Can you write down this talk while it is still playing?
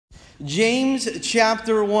James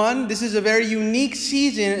chapter 1. This is a very unique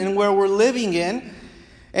season in where we're living in.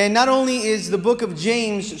 And not only is the book of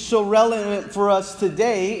James so relevant for us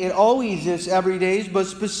today, it always is every day, but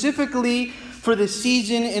specifically for the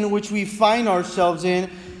season in which we find ourselves in.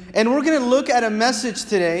 And we're going to look at a message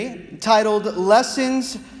today titled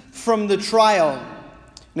Lessons from the Trial.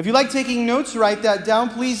 And if you like taking notes, write that down,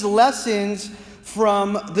 please. Lessons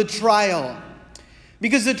from the trial.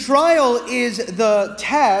 Because the trial is the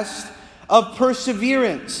test of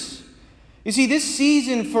perseverance. You see, this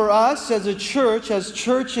season for us as a church, as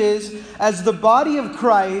churches, as the body of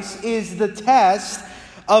Christ, is the test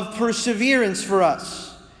of perseverance for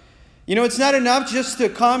us. You know, it's not enough just to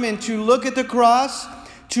come and to look at the cross,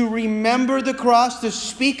 to remember the cross, to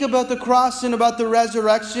speak about the cross and about the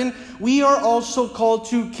resurrection. We are also called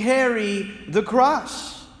to carry the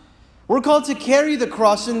cross. We're called to carry the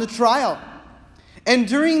cross in the trial. And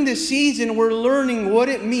during this season, we're learning what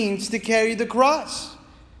it means to carry the cross.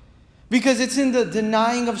 Because it's in the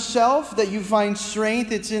denying of self that you find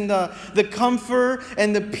strength. It's in the comfort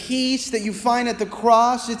and the peace that you find at the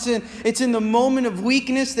cross. It's in the moment of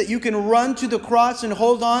weakness that you can run to the cross and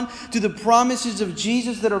hold on to the promises of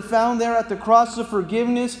Jesus that are found there at the cross of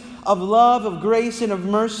forgiveness, of love, of grace, and of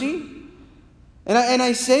mercy. And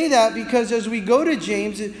I say that because as we go to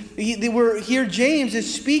James, James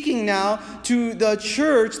is speaking now to the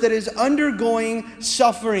church that is undergoing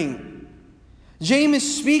suffering. James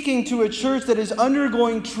is speaking to a church that is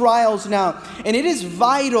undergoing trials now. And it is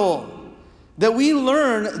vital that we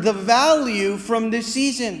learn the value from this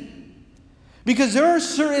season. Because there are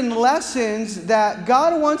certain lessons that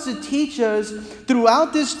God wants to teach us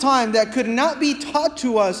throughout this time that could not be taught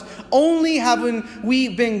to us only having we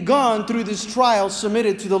been gone through this trial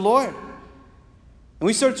submitted to the Lord. And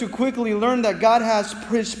we start to quickly learn that God has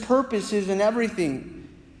His purposes in everything.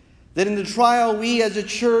 That in the trial we as a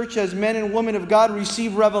church, as men and women of God,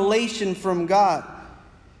 receive revelation from God.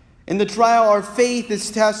 In the trial, our faith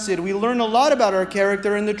is tested. We learn a lot about our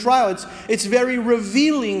character in the trial. It's very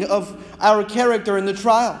revealing of our character in the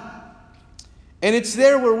trial. And it's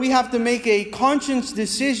there where we have to make a conscious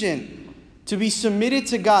decision to be submitted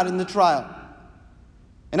to God in the trial.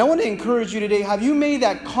 And I want to encourage you today, have you made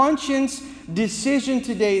that conscious decision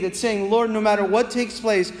today that's saying, Lord, no matter what takes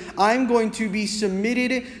place, I'm going to be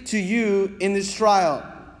submitted to you in this trial?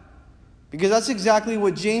 Because that's exactly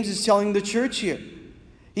what James is telling the church here.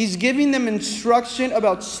 He's giving them instruction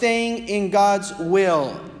about staying in God's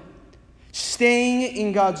will. Staying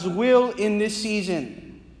in God's will in this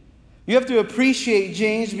season. You have to appreciate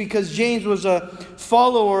James because James was a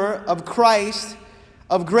follower of Christ,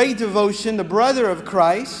 of great devotion, the brother of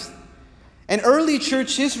Christ. And early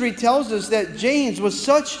church history tells us that James was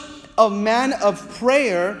such a man of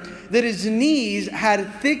prayer that his knees had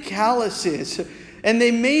thick calluses. And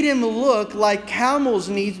they made him look like camel's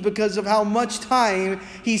knees because of how much time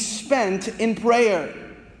he spent in prayer.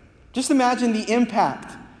 Just imagine the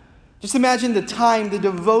impact. Just imagine the time, the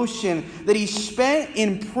devotion that he spent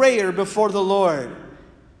in prayer before the Lord.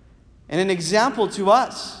 And an example to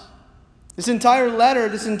us. This entire letter,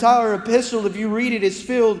 this entire epistle, if you read it, is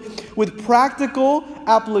filled with practical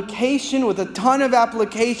application, with a ton of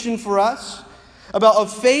application for us about a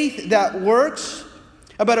faith that works,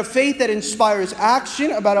 about a faith that inspires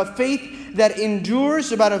action, about a faith that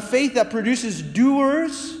endures, about a faith that produces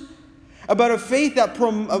doers, about a faith that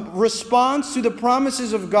responds to the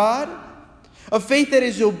promises of God, a faith that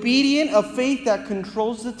is obedient, a faith that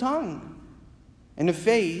controls the tongue, and a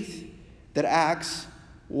faith that acts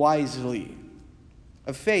wisely.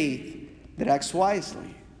 A faith that acts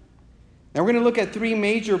wisely. Now we're going to look at three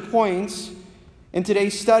major points in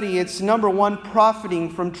today's study. It's number one,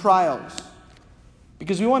 profiting from trials.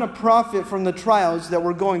 Because we want to profit from the trials that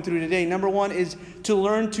we're going through today. Number one is to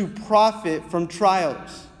learn to profit from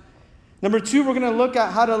trials. Number two, we're going to look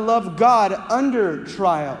at how to love God under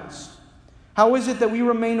trials. How is it that we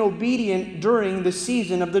remain obedient during the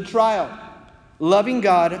season of the trial? Loving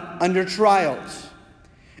God under trials.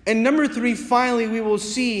 And number three, finally, we will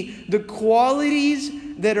see the qualities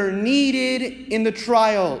that are needed in the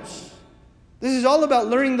trials. This is all about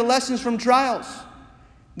learning the lessons from trials.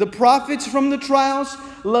 The profits from the trials,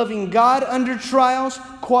 loving God under trials,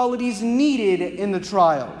 qualities needed in the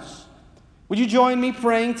trials. Would you join me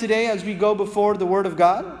praying today as we go before the Word of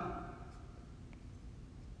God?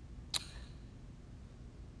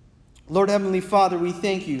 Lord Heavenly Father, we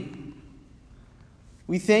thank you.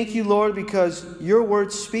 We thank you, Lord, because your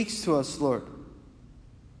Word speaks to us, Lord.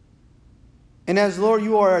 And as, Lord,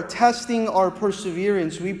 you are testing our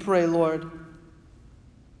perseverance, we pray, Lord,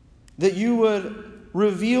 that you would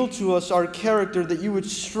reveal to us our character, that you would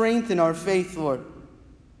strengthen our faith, Lord.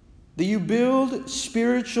 that you build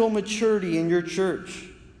spiritual maturity in your church.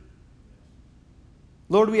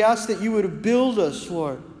 Lord, we ask that you would build us,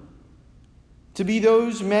 Lord, to be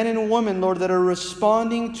those men and women, Lord, that are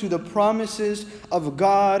responding to the promises of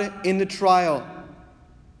God in the trial.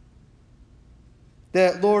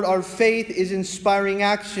 That, Lord, our faith is inspiring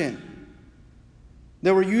action.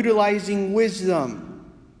 That we're utilizing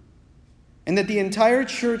wisdom. And that the entire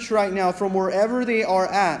church right now, from wherever they are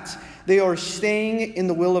at, they are staying in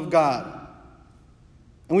the will of God.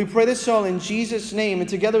 And we pray this all in Jesus' name. And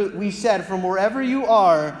together we said, from wherever you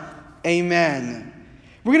are, amen.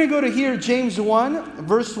 We're going to go to here, James 1,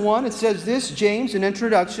 verse 1. It says this, James, an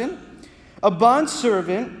introduction. A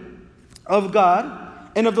bondservant of God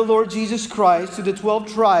and of the Lord Jesus Christ to the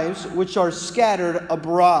 12 tribes which are scattered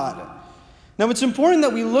abroad. Now it's important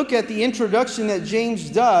that we look at the introduction that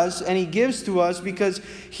James does and he gives to us, because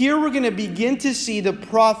here we're going to begin to see the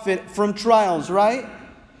profit from trials, right?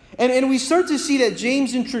 And we start to see that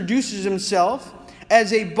James introduces himself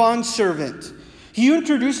as a bondservant. He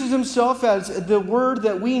introduces himself as the word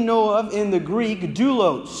that we know of in the Greek,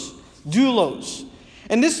 doulos. Doulos.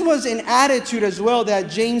 And this was an attitude as well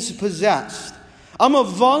that James possessed. I'm a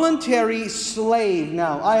voluntary slave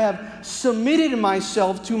now. I have submitted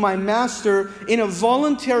myself to my master in a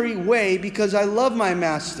voluntary way because I love my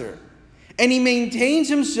master. And he maintains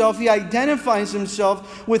himself, he identifies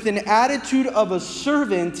himself with an attitude of a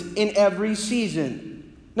servant in every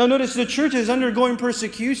season. Now notice the church is undergoing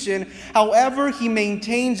persecution. However, he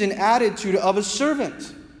maintains an attitude of a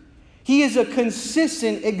servant. He is a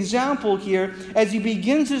consistent example here as he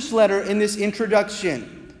begins this letter in this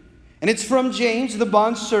introduction. And it's from James, the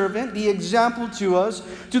bondservant, the example to us,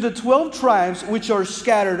 to the 12 tribes which are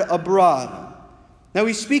scattered abroad. Now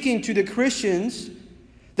he's speaking to the Christians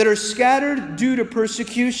that are scattered due to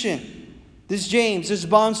persecution. This James, this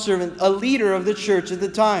bondservant, a leader of the church at the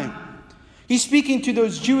time. He's speaking to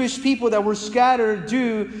those Jewish people that were scattered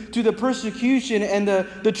due to the persecution and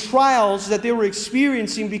the trials that they were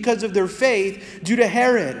experiencing because of their faith due to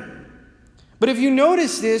Herod. But if you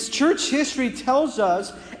notice this, church history tells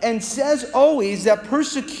us and says always that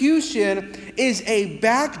persecution is a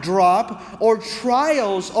backdrop, or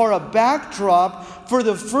trials are a backdrop for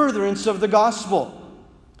the furtherance of the gospel.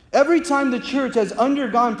 Every time the church has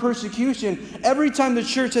undergone persecution, every time the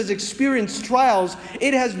church has experienced trials,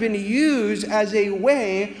 it has been used as a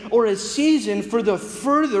way or a season for the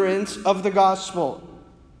furtherance of the gospel.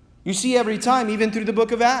 You see every time, even through the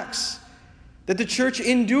book of Acts, that the church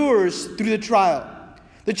endures through the trial.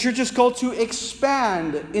 The church is called to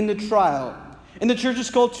expand in the trial. And the church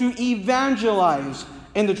is called to evangelize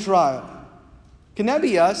in the trial. Can that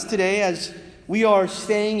be us today as we are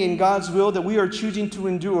staying in God's will, that we are choosing to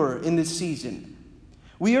endure in this season?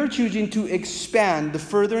 We are choosing to expand the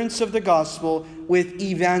furtherance of the gospel with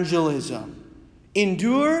evangelism.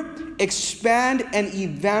 Endure, expand, and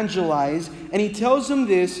evangelize. And he tells them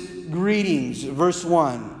this, greetings, verse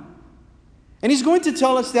 1. And he's going to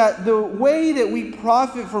tell us that the way that we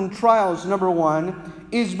profit from trials, number 1,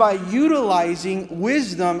 is by utilizing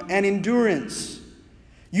wisdom and endurance.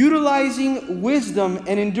 Utilizing wisdom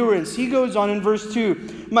and endurance. He goes on in verse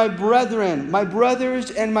 2. My brethren, my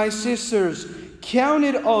brothers and my sisters, count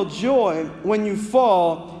it all joy when you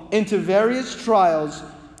fall into various trials,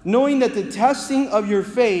 knowing that the testing of your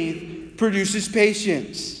faith produces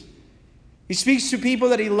patience. He speaks to people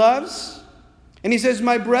that he loves, and he says,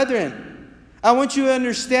 my brethren, I want you to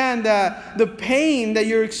understand that the pain that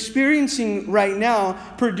you're experiencing right now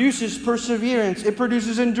produces perseverance. It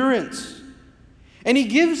produces endurance. And he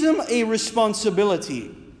gives them a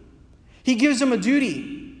responsibility. He gives them a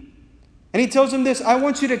duty. And he tells them this, I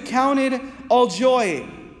want you to count it all joy.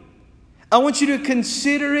 I want you to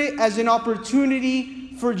consider it as an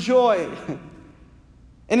opportunity for joy.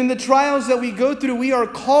 And in the trials that we go through, we are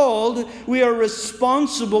called, we are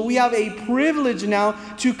responsible, we have a privilege now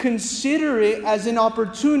to consider it as an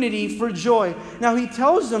opportunity for joy. Now he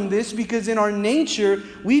tells them this because in our nature,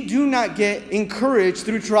 we do not get encouraged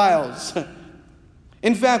through trials.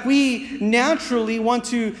 In fact, we naturally want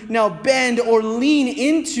to now bend or lean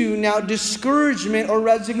into now discouragement or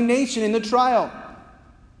resignation in the trial.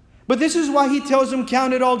 But this is why he tells them,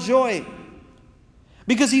 count it all joy.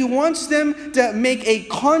 Because he wants them to make a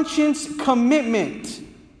conscious commitment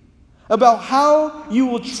about how you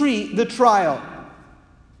will treat the trial.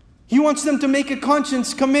 He wants them to make a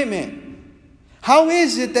conscious commitment. How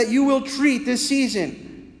is it that you will treat this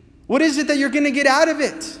season? What is it that you're going to get out of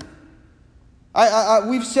it?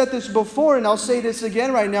 We've said this before, and I'll say this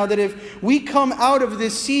again right now, that if we come out of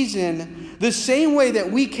this season the same way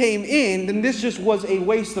that we came in, then this just was a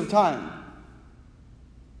waste of time.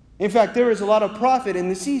 In fact, there is a lot of profit in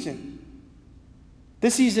this season.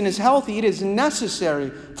 This season is healthy. It is necessary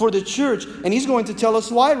for the church. And he's going to tell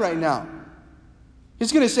us why right now.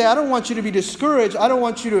 He's going to say, I don't want you to be discouraged. I don't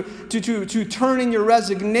want you to turn in your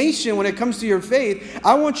resignation when it comes to your faith.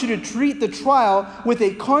 I want you to treat the trial with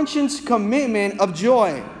a conscious commitment of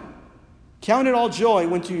joy. Count it all joy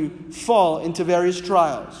when you fall into various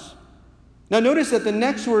trials. Now notice that the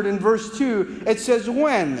next word in verse 2, it says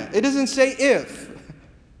when. It doesn't say if.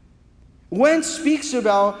 When speaks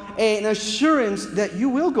about an assurance that you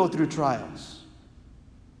will go through trials.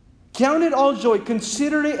 Count it all joy.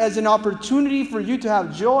 Consider it as an opportunity for you to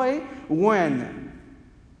have joy when.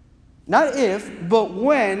 Not if, but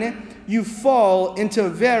when you fall into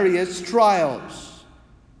various trials.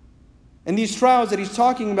 And these trials that he's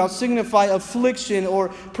talking about signify affliction or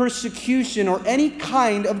persecution or any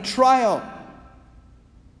kind of trial.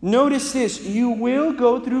 Notice this, you will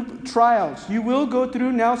go through trials. You will go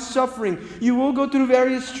through now suffering. You will go through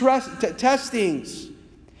various testings.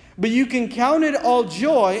 But you can count it all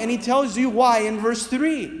joy, and he tells you why in verse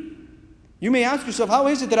 3. You may ask yourself, how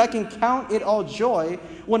is it that I can count it all joy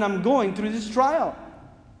when I'm going through this trial?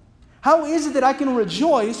 How is it that I can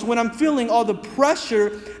rejoice when I'm feeling all the pressure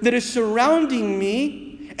that is surrounding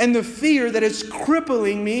me and the fear that is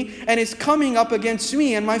crippling me and is coming up against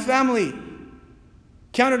me and my family?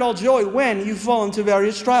 Count it all joy when you fall into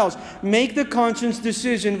various trials. Make the conscious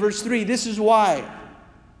decision. Verse 3, this is why.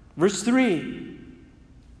 Verse 3,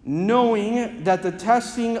 knowing that the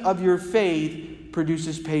testing of your faith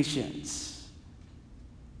produces patience.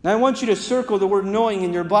 Now I want you to circle the word knowing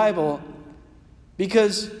in your Bible,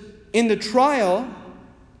 because in the trial,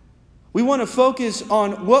 we want to focus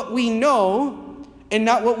on what we know and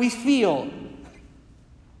not what we feel.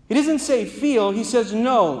 He doesn't say feel, he says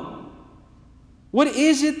know. What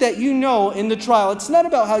is it that you know in the trial? It's not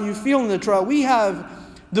about how you feel in the trial. We have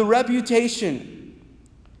the reputation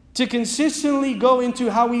to consistently go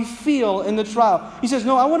into how we feel in the trial. He says,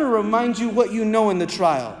 no, I want to remind you what you know in the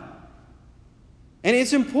trial. And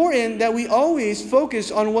it's important that we always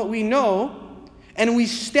focus on what we know, and we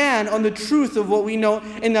stand on the truth of what we know,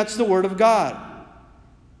 and that's the Word of God.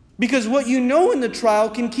 Because what you know in the trial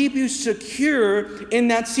can keep you secure in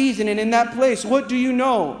that season and in that place. What do you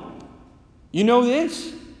know? You know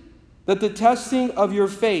this, that the testing of your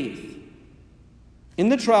faith, in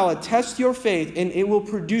the trial, it tests your faith and it will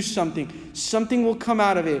produce something. Something will come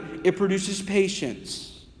out of it. It produces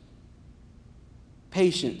patience.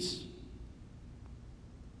 Patience.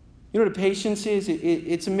 You know what patience is?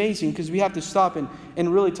 It's amazing because we have to stop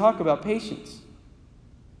and really talk about patience.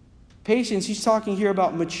 Patience, he's talking here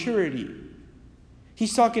about maturity.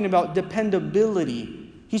 He's talking about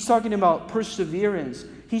dependability. He's talking about perseverance.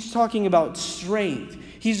 He's talking about strength.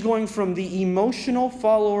 He's going from the emotional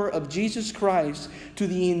follower of Jesus Christ to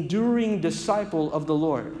the enduring disciple of the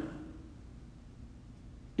Lord.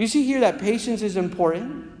 Do you see here that patience is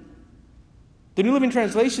important? The New Living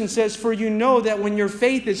Translation says, for you know that when your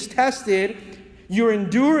faith is tested, your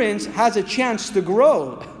endurance has a chance to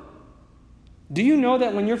grow. Do you know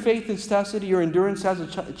that when your faith is tested, your endurance has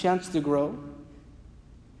a chance to grow?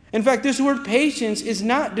 In fact, this word patience is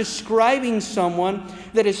not describing someone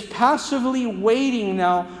that is passively waiting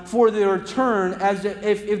now for their turn as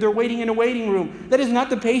if they're waiting in a waiting room. That is not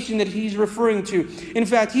the patience that he's referring to. In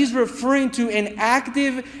fact, he's referring to an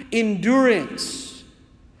active endurance.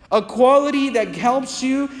 A quality that helps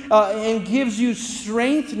you and gives you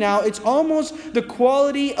strength now. It's almost the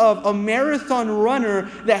quality of a marathon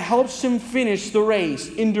runner that helps him finish the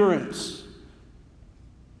race. Endurance.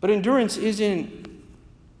 But endurance isn't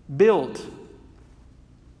built.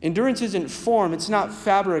 Endurance isn't formed. It's not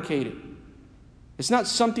fabricated. It's not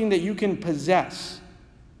something that you can possess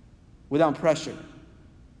without pressure.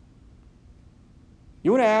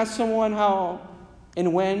 You want to ask someone how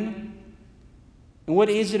and when and what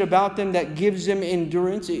is it about them that gives them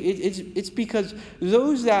endurance? It's because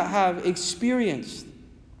those that have experienced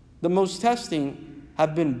the most testing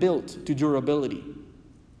have been built to durability.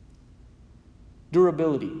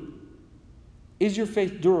 Durability. Is your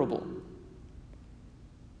faith durable?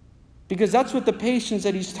 Because that's what the patience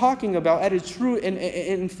that he's talking about at its root, and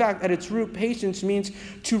in fact, at its root, patience means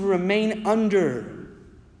to remain under.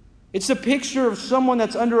 It's a picture of someone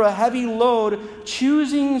that's under a heavy load,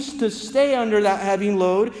 choosing to stay under that heavy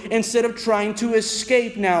load instead of trying to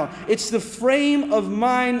escape now. It's the frame of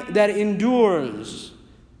mind that endures.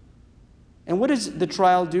 And what does the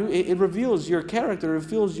trial do? It reveals your character. It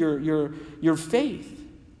reveals your faith.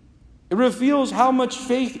 It reveals how much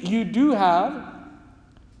faith you do have,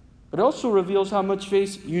 but it also reveals how much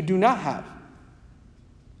faith you do not have.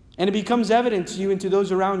 And it becomes evident to you and to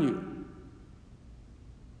those around you.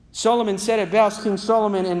 Solomon said it best, King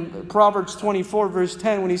Solomon, in Proverbs 24, verse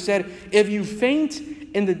 10, when he said, "If you faint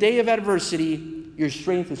in the day of adversity, your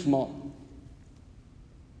strength is small."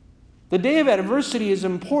 The day of adversity is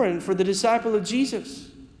important for the disciple of Jesus.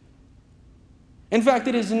 In fact,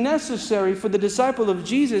 it is necessary for the disciple of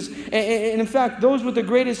Jesus. And in fact, those with the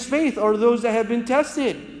greatest faith are those that have been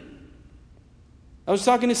tested. I was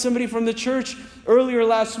talking to somebody from the church earlier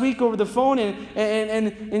last week over the phone,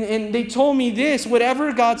 and they told me this: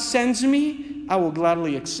 whatever God sends me, I will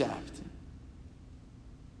gladly accept.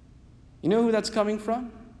 You know who that's coming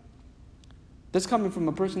from? That's coming from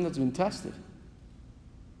a person that's been tested.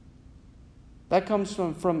 That comes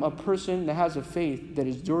from a person that has a faith that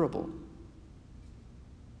is durable.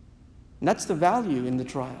 And that's the value in the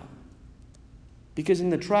trial. Because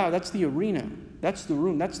in the trial, that's the arena, that's the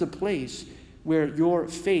room, that's the place where your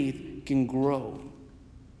faith can grow.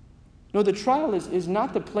 No, the trial is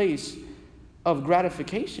not the place of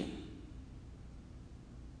gratification.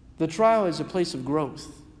 The trial is a place of growth.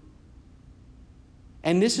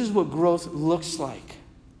 And this is what growth looks like.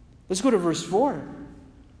 Let's go to verse 4.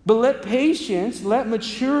 But let patience, let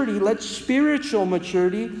maturity, let spiritual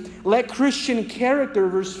maturity, let Christian character,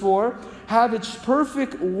 verse 4, have its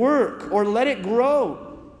perfect work, or let it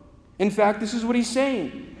grow. In fact, this is what he's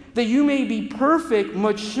saying: that you may be perfect,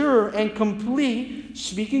 mature, and complete,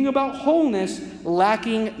 speaking about wholeness,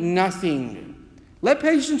 lacking nothing. Let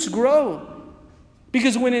patience grow.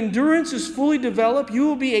 Because when endurance is fully developed, you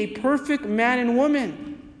will be a perfect man and woman.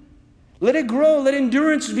 Let it grow, let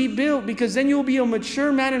endurance be built, because then you will be a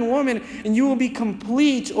mature man and woman, and you will be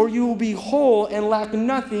complete, or you will be whole and lack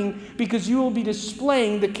nothing, because you will be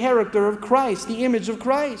displaying the character of Christ, the image of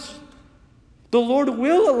Christ. The Lord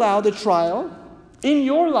will allow the trial in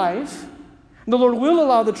your life. The Lord will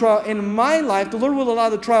allow the trial in my life. The Lord will allow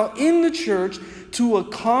the trial in the church to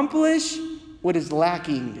accomplish what is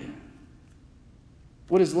lacking.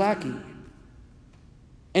 What is lacking.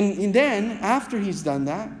 And then, after He's done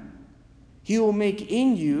that, He will make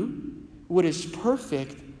in you what is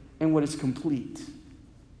perfect and what is complete.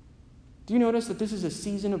 Do you notice that this is a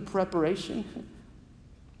season of preparation?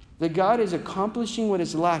 That God is accomplishing what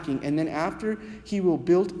is lacking, and then after, He will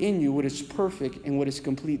build in you what is perfect and what is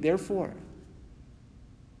complete. Therefore,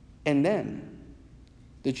 and then,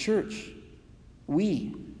 the church,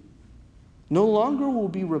 we, no longer will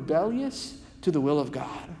be rebellious to the will of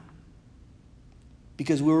God,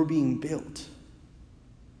 because we were being built.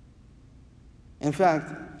 In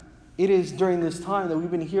fact, it is during this time that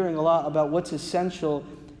we've been hearing a lot about what's essential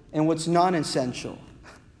and what's non-essential.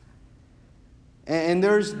 And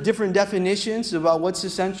there's different definitions about what's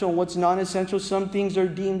essential and what's non-essential. Some things are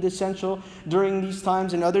deemed essential during these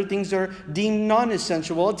times, and other things are deemed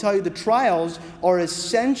non-essential. Well, I'll tell you, the trials are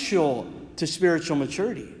essential to spiritual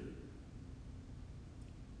maturity.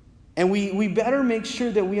 And we better make sure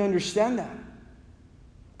that we understand that.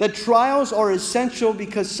 That trials are essential,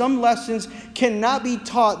 because some lessons cannot be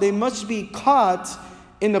taught. They must be caught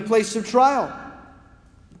in the place of trial.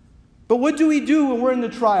 But what do we do when we're in the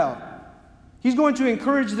trial? He's going to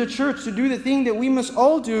encourage the church to do the thing that we must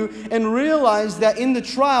all do, and realize that in the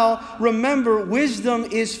trial, remember, wisdom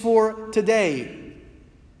is for today.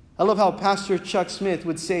 I love how Pastor Chuck Smith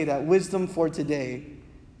would say that: wisdom for today.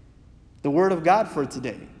 The Word of God for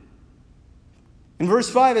today. In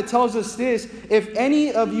verse 5, it tells us this: if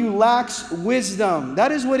any of you lacks wisdom,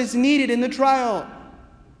 that is what is needed in the trial.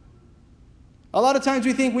 A lot of times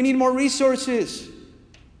we think we need more resources.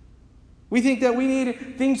 We think that we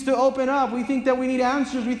need things to open up. We think that we need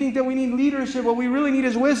answers. We think that we need leadership. What we really need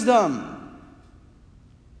is wisdom.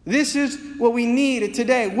 This is what we need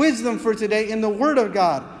today. Wisdom for today in the Word of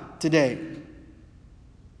God today.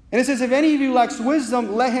 And it says, if any of you lacks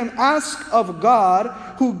wisdom, let him ask of God,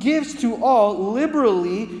 who gives to all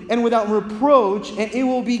liberally and without reproach, and it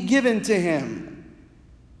will be given to him.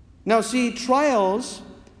 Now see, trials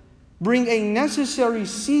bring a necessary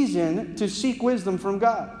season to seek wisdom from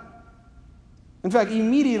God. In fact,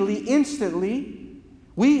 immediately, instantly,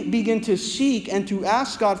 we begin to seek and to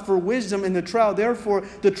ask God for wisdom in the trial. Therefore,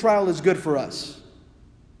 the trial is good for us.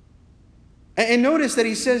 And notice that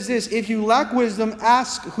he says this: if you lack wisdom,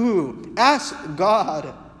 ask who? Ask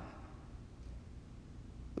God.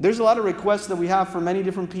 There's a lot of requests that we have for many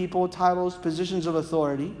different people, titles, positions of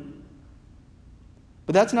authority.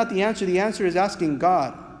 But that's not the answer. The answer is asking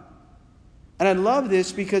God. And I love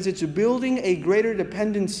this because it's building a greater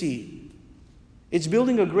dependency. It's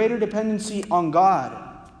building a greater dependency on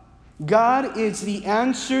God. God is the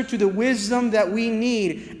answer to the wisdom that we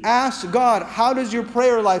need. Ask God, how does your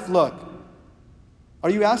prayer life look? Are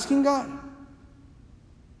you asking God?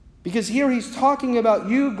 Because here he's talking about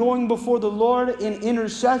you going before the Lord in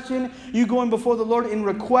intercession, you going before the Lord in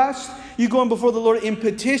request, you going before the Lord in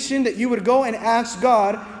petition, that you would go and ask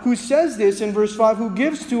God, who says this in verse 5, who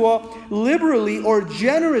gives to all liberally or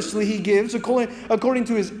generously he gives, according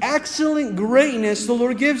to his excellent greatness, the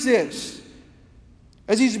Lord gives this.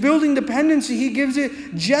 As he's building dependency, he gives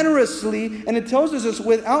it generously, and it tells us this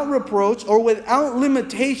without reproach or without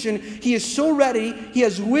limitation. He is so ready, he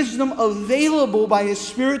has wisdom available by his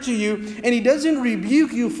Spirit to you, and he doesn't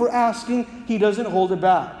rebuke you for asking, he doesn't hold it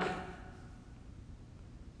back.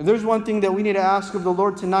 If there's one thing that we need to ask of the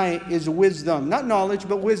Lord tonight is wisdom. Not knowledge,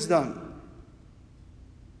 but wisdom.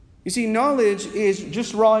 You see, knowledge is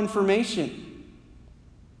just raw information.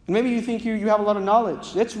 And maybe you think you have a lot of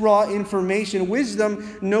knowledge. That's raw information.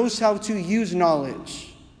 Wisdom knows how to use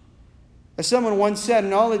knowledge. As someone once said,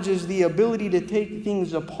 knowledge is the ability to take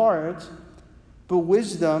things apart, but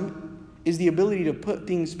wisdom is the ability to put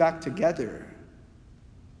things back together.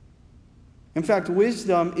 In fact,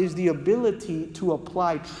 wisdom is the ability to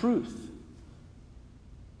apply truth.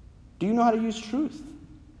 Do you know how to use truth?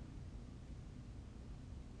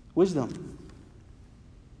 Wisdom.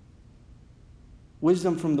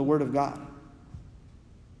 Wisdom from the Word of God.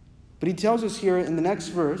 But he tells us here in the next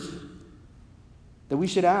verse that we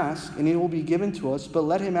should ask, and it will be given to us, but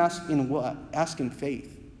let him ask in what? Ask in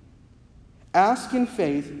faith. Ask in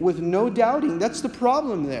faith with no doubting. That's the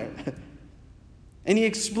problem there. And he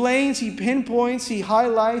explains, he pinpoints, he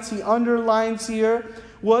highlights, he underlines here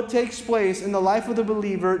what takes place in the life of the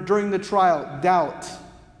believer during the trial. Doubt.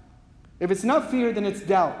 If it's not fear, then it's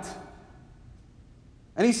doubt.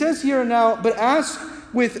 And he says here now, but ask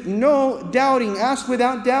with no doubting, ask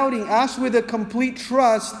without doubting, ask with a complete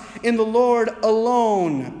trust in the Lord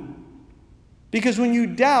alone. Because when you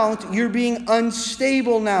doubt, you're being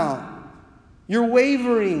unstable now. You're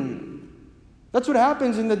wavering. That's what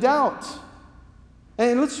happens in the doubt.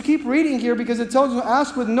 And let's keep reading here because it tells you,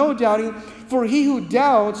 ask with no doubting, for he who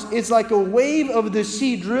doubts is like a wave of the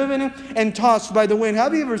sea driven and tossed by the wind.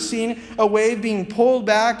 Have you ever seen a wave being pulled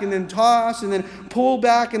back and then tossed and then pulled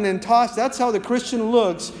back and then tossed? That's how the Christian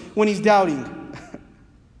looks when he's doubting.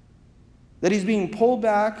 That he's being pulled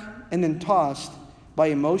back and then tossed by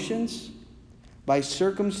emotions, by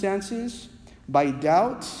circumstances, by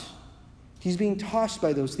doubts. He's being tossed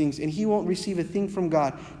by those things, and he won't receive a thing from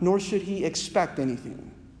God, nor should he expect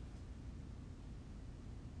anything.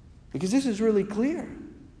 Because this is really clear.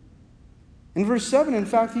 In verse 7, in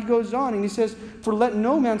fact, he goes on and he says, for let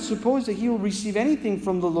no man suppose that he will receive anything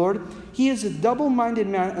from the Lord. He is a double-minded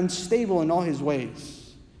man, unstable in all his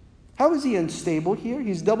ways. How is he unstable here?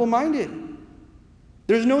 He's double-minded.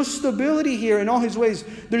 There's no stability here in all his ways.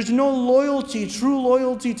 There's no loyalty, true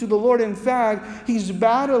loyalty to the Lord. In fact, he's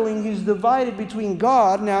battling, he's divided between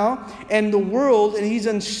God now and the world, and he's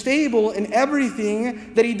unstable in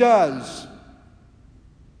everything that he does.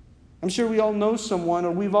 I'm sure we all know someone,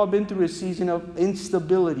 or we've all been through a season of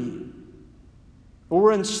instability. Or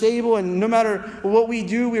we're unstable, and no matter what we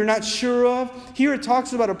do, we're not sure of. Here it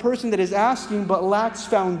talks about a person that is asking but lacks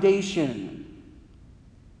foundation.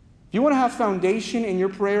 If you want to have foundation in your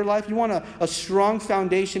prayer life, you want a strong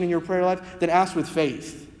foundation in your prayer life, then ask with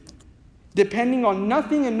faith. Depending on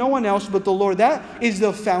nothing and no one else but the Lord. That is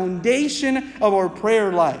the foundation of our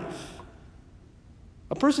prayer life.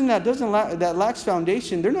 A person that lacks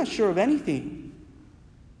foundation, they're not sure of anything.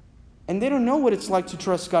 And they don't know what it's like to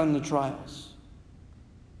trust God in the trials.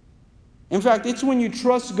 In fact, it's when you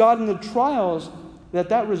trust God in the trials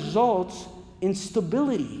that results in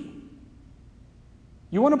stability.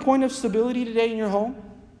 You want a point of stability today in your home?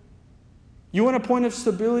 You want a point of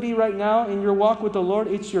stability right now in your walk with the Lord?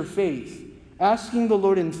 It's your faith. Asking the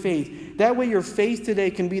Lord in faith. That way your faith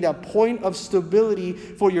today can be that point of stability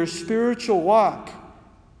for your spiritual walk.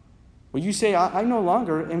 Where you say, I no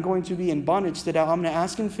longer am going to be in bondage today. I'm going to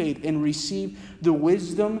ask in faith and receive the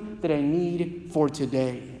wisdom that I need for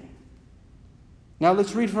today. Now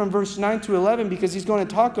let's read from verse 9 to 11 because he's going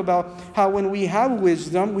to talk about how when we have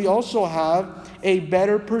wisdom, we also have a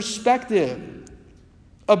better perspective.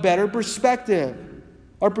 A better perspective.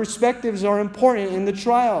 Our perspectives are important in the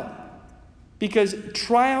trial because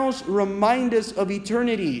trials remind us of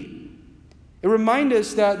eternity. It reminds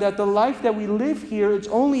us that the life that we live here, it's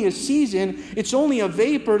only a season, it's only a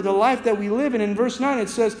vapor, the life that we live in. In verse 9 it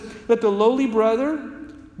says, let the lowly brother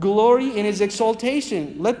glory in his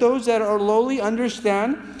exaltation. Let those that are lowly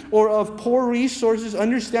understand, or of poor resources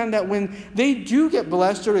understand that when they do get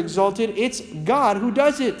blessed or exalted, it's God who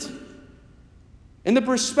does it. In the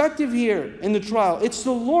perspective here in the trial, it's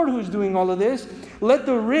the Lord who's doing all of this. Let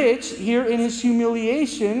the rich here in his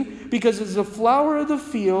humiliation, because as the flower of the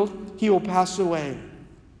field, he will pass away.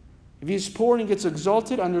 If he is poor and he gets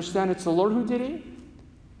exalted, understand it's the Lord who did it.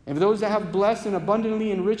 And for those that have blessed and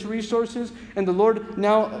abundantly and rich resources, and the Lord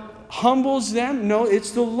now humbles them, no,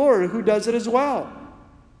 it's the Lord who does it as well.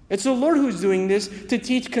 It's the Lord who's doing this to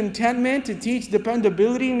teach contentment, to teach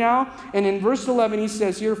dependability now. And in verse 11 he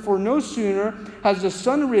says here, "For no sooner has the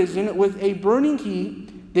sun risen with a burning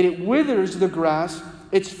heat that it withers the grass,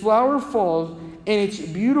 its flower falls, and its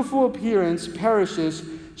beautiful appearance perishes,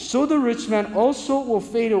 so the rich man also will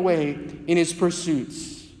fade away in his pursuits."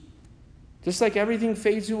 Just like everything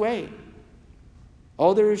fades away.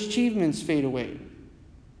 All their achievements fade away.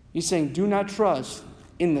 He's saying, do not trust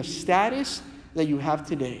in the status that you have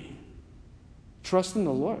today. Trust in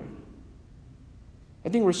the Lord. I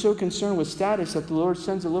think we're so concerned with status that the Lord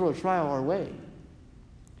sends a little trial our way.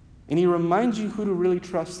 And he reminds you who to really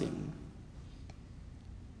trust in.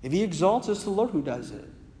 If he exalts, it's the Lord who does it.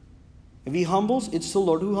 If he humbles, it's the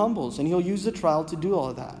Lord who humbles. And he'll use the trial to do all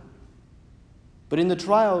of that. But in the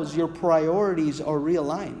trials, your priorities are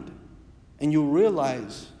realigned. And you'll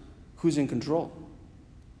realize who's in control.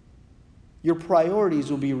 Your priorities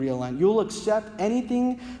will be realigned. You'll accept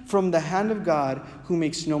anything from the hand of God who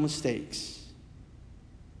makes no mistakes.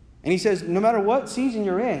 And he says, no matter what season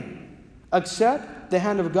you're in, accept the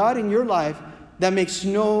hand of God in your life that makes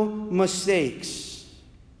no mistakes.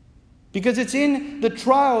 Because it's in the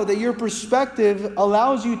trial that your perspective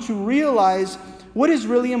allows you to realize what is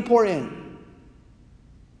really important.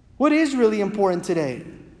 What is really important today?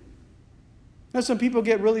 Now, some people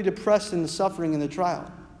get really depressed in the suffering and the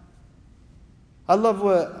trial. I love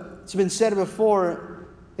what's been said before.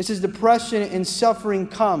 It says depression and suffering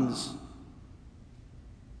comes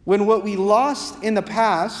when what we lost in the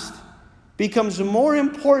past becomes more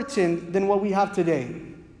important than what we have today.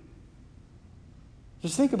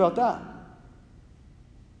 Just think about that.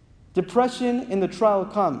 Depression and the trial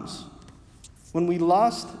comes when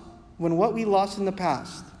what we lost in the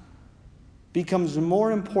past becomes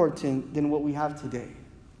more important than what we have today.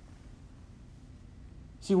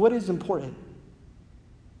 See, what is important?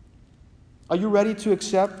 Are you ready to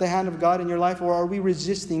accept the hand of God in your life, or are we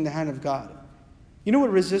resisting the hand of God? You know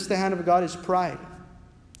what resists the hand of God is pride.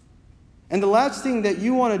 And the last thing that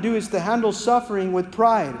you want to do is to handle suffering with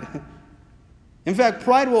pride. In fact,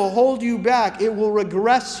 pride will hold you back. It will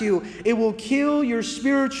regress you. It will kill your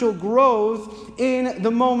spiritual growth in the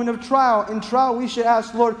moment of trial. In trial, we should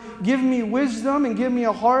ask, Lord, give me wisdom and give me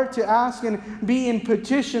a heart to ask and be in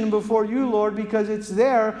petition before you, Lord, because it's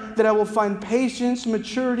there that I will find patience,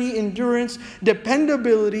 maturity, endurance,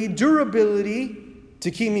 dependability, durability to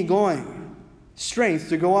keep me going. Strength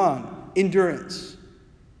to go on. Endurance.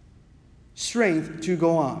 Strength to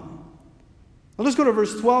go on. Well, let's go to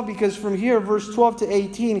verse 12, because from here, verse 12 to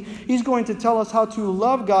 18, he's going to tell us how to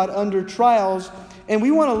love God under trials. And we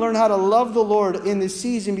want to learn how to love the Lord in this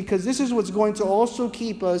season, because this is what's going to also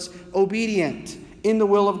keep us obedient in the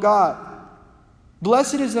will of God.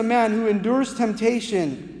 Blessed is the man who endures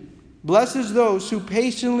temptation. Blessed is those who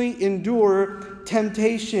patiently endure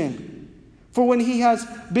temptation. For when he has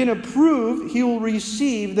been approved, he will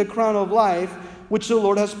receive the crown of life, which the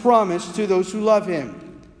Lord has promised to those who love him.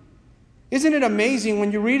 Isn't it amazing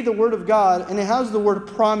when you read the Word of God and it has the word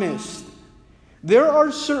promised? There are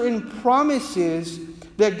certain promises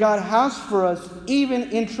that God has for us even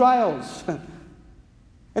in trials.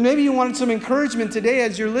 And maybe you wanted some encouragement today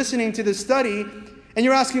as you're listening to the study and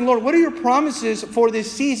you're asking, Lord, what are your promises for this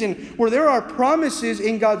season? Well, there are promises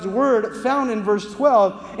in God's Word found in verse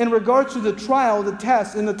 12 in regards to the trial, the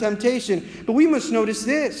test, and the temptation. But we must notice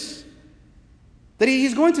this. That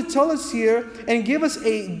he's going to tell us here and give us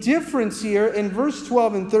a difference here in verse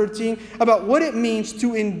 12 and 13 about what it means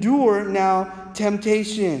to endure now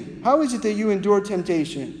temptation. How is it that you endure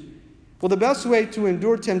temptation? Well, the best way to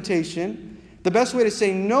endure temptation, the best way to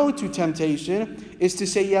say no to temptation is to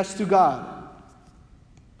say yes to God.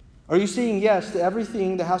 Are you saying yes to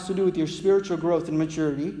everything that has to do with your spiritual growth and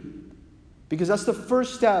maturity? Because that's the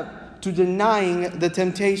first step to denying the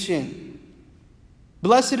temptation.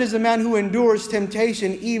 Blessed is the man who endures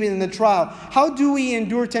temptation even in the trial. How do we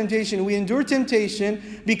endure temptation? We endure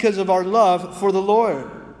temptation because of our love for the Lord.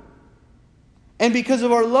 And because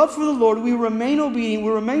of our love for the Lord, we remain obedient, we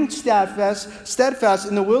remain steadfast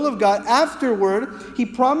in the will of God. Afterward, he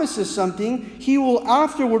promises something. He will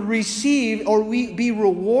afterward receive or be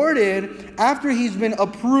rewarded after he's been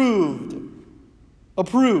approved.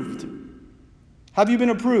 Approved. Have you been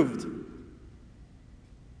approved?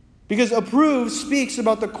 Because approved speaks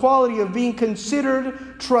about the quality of being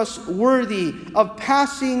considered trustworthy, of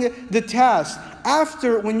passing the test.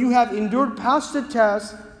 After, when you have endured past the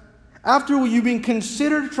test, After you've been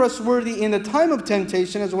considered trustworthy in the time of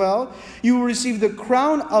temptation as well, you will receive the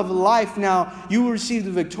crown of life. Now, you will receive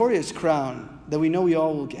the victorious crown that we know we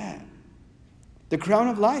all will get. The crown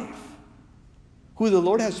of life, who the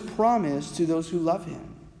Lord has promised to those who love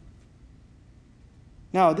Him.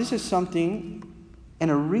 Now, this is something and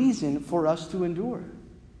a reason for us to endure.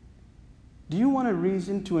 Do you want a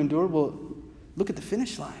reason to endure? Well, look at the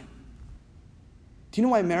finish line. Do you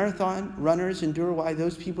know why marathon runners endure? Why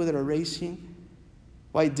those people that are racing?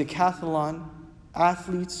 Why decathlon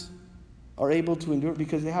athletes are able to endure?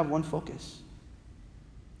 Because they have one focus.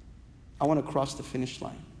 I want to cross the finish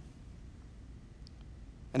line.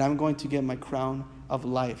 And I'm going to get my crown of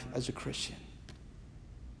life as a Christian.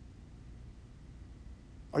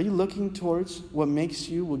 Are you looking towards what makes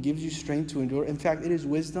you, what gives you strength to endure? In fact, it is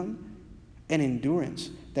wisdom and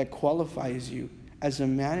endurance that qualifies you as a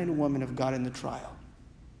man and woman of God in the trial.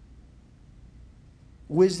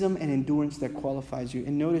 Wisdom and endurance that qualifies you.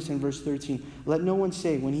 And notice in verse 13, let no one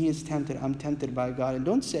say when he is tempted, I'm tempted by God. And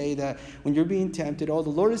don't say that when you're being tempted, oh, the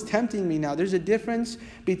Lord is tempting me now. There's a difference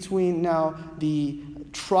between now the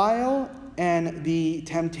trial and the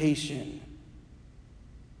temptation.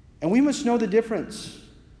 And we must know the difference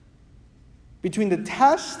between the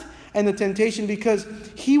test and the temptation, because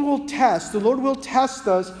He will test, the Lord will test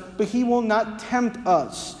us, but He will not tempt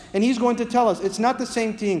us. And He's going to tell us it's not the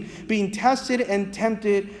same thing. Being tested and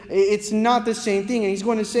tempted, it's not the same thing. And He's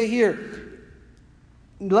going to say here,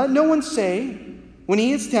 let no one say when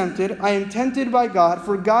he is tempted, I am tempted by God,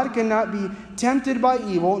 for God cannot be tempted by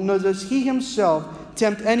evil, nor does He Himself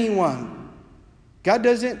tempt anyone. God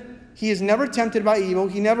doesn't, He is never tempted by evil.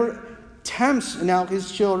 He never tempts now His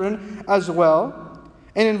children as well.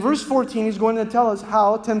 And in verse 14, He's going to tell us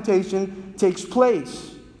how temptation takes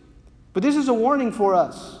place. But this is a warning for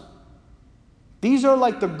us. These are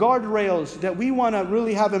like the guardrails that we want to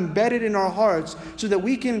really have embedded in our hearts so that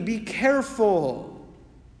we can be careful,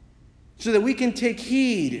 so that we can take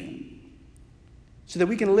heed, so that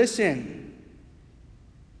we can listen.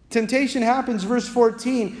 Temptation happens, verse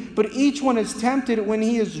 14, but each one is tempted when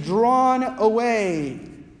he is drawn away.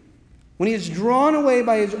 When he is drawn away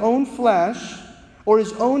by his own flesh or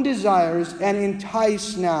his own desires and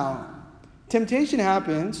enticed now. Temptation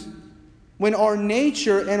happens when our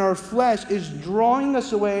nature and our flesh is drawing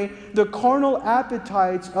us away. The carnal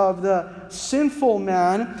appetites of the sinful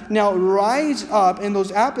man now rise up, and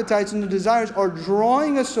those appetites and the desires are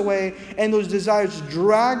drawing us away, and those desires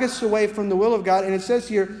drag us away from the will of God. And it says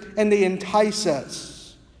here, and they entice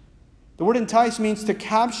us. The word entice means to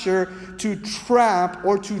capture, to trap,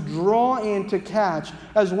 or to draw in, to catch,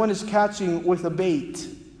 as one is catching with a bait.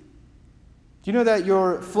 Do you know that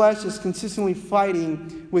your flesh is consistently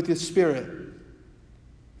fighting with your spirit?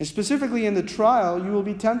 And specifically in the trial, you will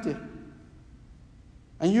be tempted.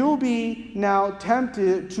 And you'll be now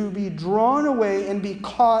tempted to be drawn away and be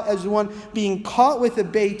caught as one being caught with a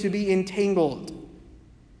bait, to be entangled.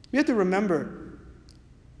 We have to remember,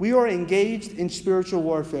 we are engaged in spiritual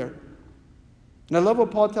warfare. And I love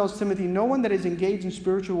what Paul tells Timothy, no one that is engaged in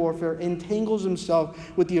spiritual warfare entangles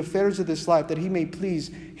himself with the affairs of this life, that he may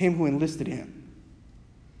please him who enlisted him.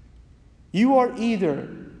 You are either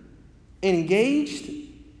engaged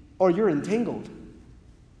or you're entangled.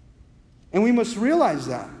 And we must realize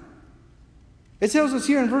that. It tells us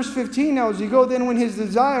here in verse 15, now as you go, then when his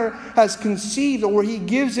desire has conceived, or where he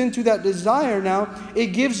gives into that desire now, it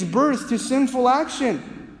gives birth to sinful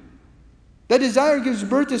action. That desire gives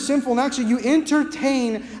birth to sinful action. You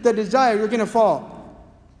entertain that desire, you're going to fall.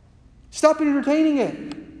 Stop entertaining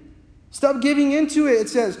it. Stop giving into it. It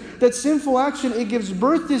says that sinful action, it gives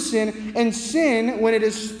birth to sin. And sin, when it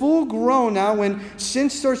is full grown now, when sin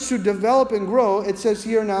starts to develop and grow, it says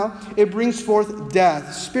here now, it brings forth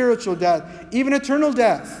death, spiritual death, even eternal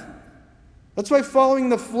death. That's why following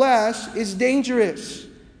the flesh is dangerous.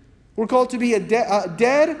 We're called to be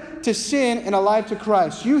dead to sin and alive to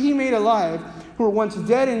Christ. You He made alive who were once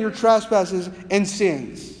dead in your trespasses and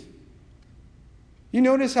sins. You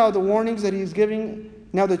notice how the warnings that He's giving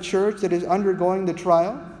now the church that is undergoing the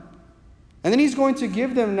trial? And then He's going to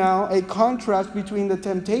give them now a contrast between the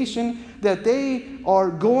temptation that they are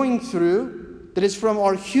going through, that is from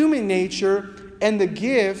our human nature, and the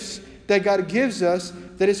gifts that God gives us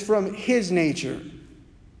that is from His nature.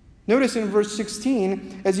 Notice in verse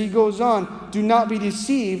 16, as he goes on, do not be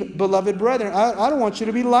deceived, beloved brethren. I don't want you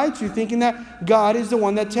to be lied to, thinking that God is the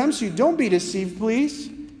one that tempts you. Don't be deceived, please.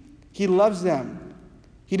 He loves them.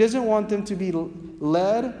 He doesn't want them to be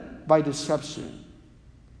led by deception.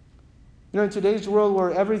 You know, in today's world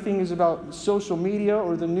where everything is about social media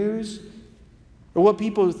or the news, or what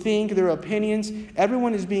people think, their opinions,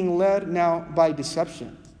 everyone is being led now by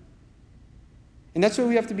deception. And that's why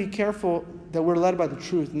we have to be careful that we're led by the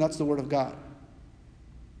truth, and that's the Word of God.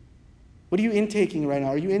 What are you intaking right now?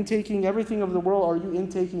 Are you intaking everything of the world, or are you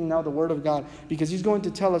intaking now the Word of God? Because he's going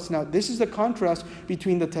to tell us now, this is the contrast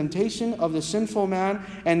between the temptation of the sinful man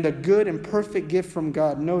and the good and perfect gift from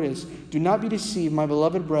God. Notice, do not be deceived, my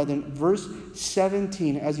beloved brethren. Verse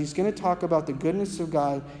 17, as he's going to talk about the goodness of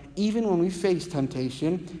God, even when we face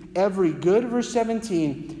temptation, every good, verse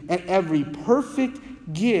 17, and every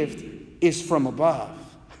perfect gift is from above.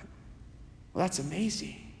 Well, that's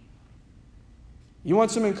amazing. You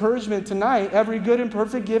want some encouragement tonight? Every good and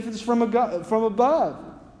perfect gift is from above.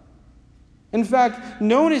 In fact,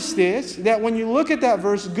 notice this, that when you look at that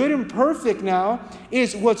verse, good and perfect now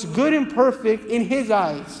is what's good and perfect in his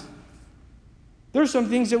eyes. There's some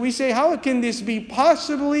things that we say, how can this be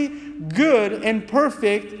possibly good and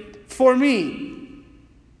perfect for me?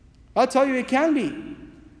 I'll tell you, it can be.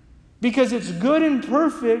 Because it's good and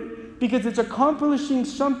perfect, because it's accomplishing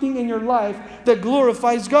something in your life that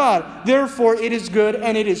glorifies God. Therefore, it is good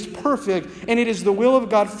and it is perfect, and it is the will of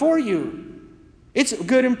God for you. It's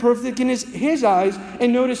good and perfect in his eyes.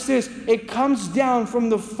 And notice this, it comes down from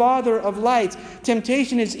the Father of lights.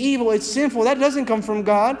 Temptation is evil, it's sinful. That doesn't come from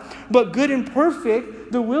God. But good and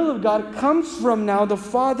perfect, the will of God, comes from now the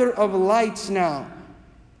Father of lights now.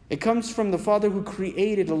 It comes from the Father who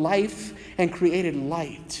created life and created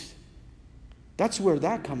light. That's where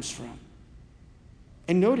that comes from.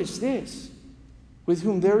 And notice this, with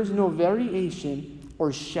whom there is no variation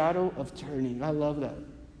or shadow of turning. I love that.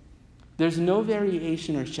 There's no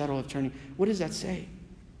variation or shadow of turning. What does that say?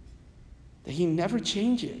 That he never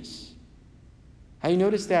changes. Have you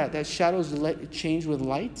noticed that? That shadows change with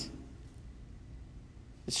light?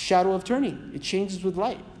 It's shadow of turning. It changes with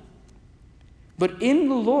light. But in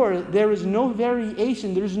the Lord, there is no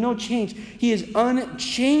variation. There's no change. He is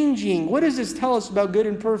unchanging. What does this tell us about good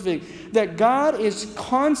and perfect? That God is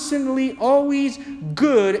constantly, always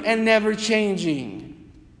good and never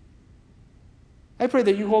changing. I pray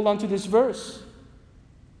that you hold on to this verse.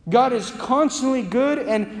 God is constantly good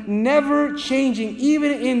and never changing.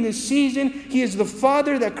 Even in this season, he is the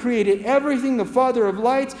Father that created everything, the Father of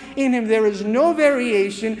lights. In him there is no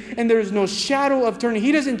variation and there is no shadow of turning.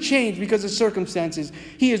 He doesn't change because of circumstances.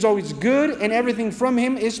 He is always good and everything from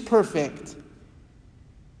him is perfect.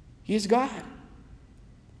 He is God.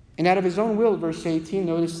 And out of his own will, verse 18,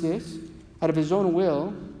 notice this. Out of his own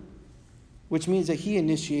will, which means that he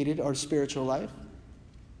initiated our spiritual life,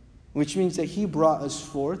 which means that he brought us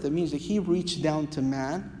forth. It means that he reached down to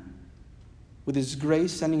man with his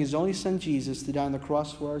grace, sending his only Son, Jesus, to die on the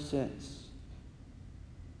cross for our sins.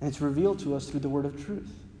 And it's revealed to us through the word of truth.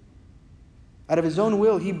 Out of his own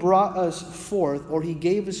will, he brought us forth, or he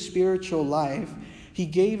gave us spiritual life. He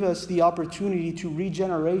gave us the opportunity to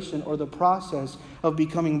regeneration, or the process of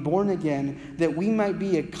becoming born again, that we might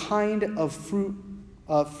be a kind of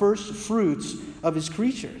first fruits of his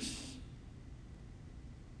creatures.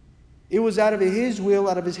 It was out of his will,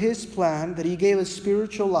 out of his plan, that he gave us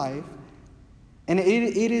spiritual life. And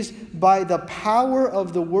it is by the power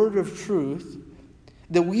of the word of truth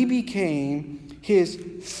that we became his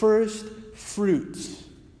first fruits.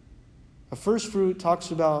 A first fruit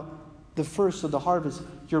talks about the first of the harvest,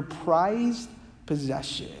 your prized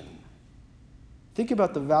possession. Think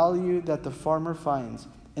about the value that the farmer finds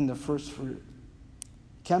in the first fruit.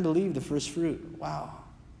 Can't believe the first fruit. Wow.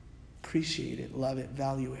 Appreciate it, love it,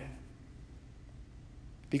 value it.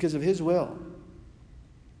 Because of his will,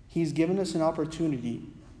 he's given us an opportunity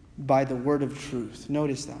by the word of truth.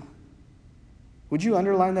 Notice that. Would you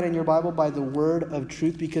underline that in your Bible, by the word of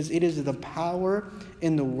truth? Because it is the power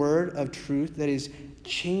in the word of truth that is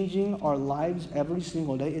changing our lives every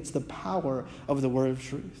single day. It's the power of the word of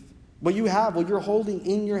truth. What you have, what you're holding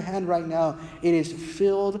in your hand right now, it is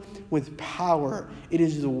filled with power. It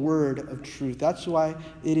is the word of truth. That's why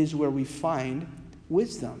it is where we find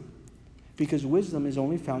wisdom. Because wisdom is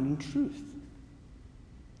only found in truth.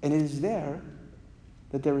 And it is there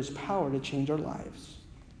that there is power to change our lives.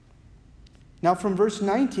 Now from verse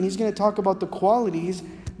 19, he's going to talk about the qualities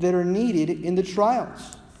that are needed in the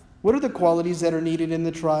trials. What are the qualities that are needed in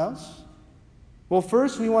the trials? Well,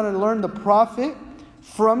 first we want to learn the profit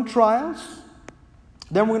from trials.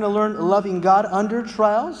 Then we're going to learn loving God under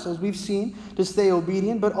trials, as we've seen, to stay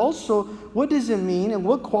obedient. But also, what does it mean and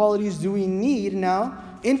what qualities do we need now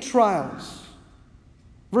in trials?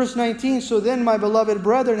 Verse 19, so then, my beloved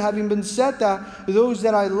brethren, having been said that, those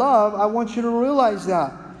that I love, I want you to realize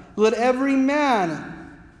that. Let every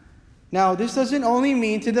man, now this doesn't only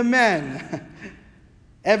mean to the men,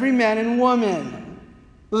 every man and woman.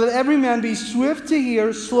 Let every man be swift to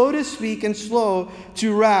hear, slow to speak, and slow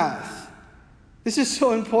to wrath. This is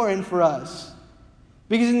so important for us.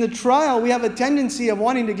 Because in the trial, we have a tendency of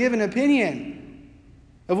wanting to give an opinion,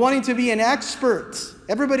 of wanting to be an expert.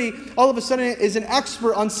 Everybody, all of a sudden, is an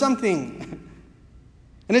expert on something.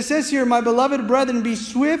 And it says here, my beloved brethren, be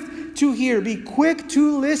swift to hear, be quick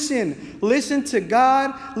to listen. Listen to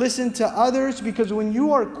God, listen to others, because when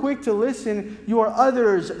you are quick to listen, you are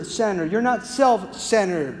others-centered. You're not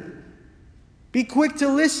self-centered. Be quick to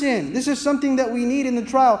listen. This is something that we need in the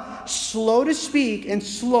trial. Slow to speak and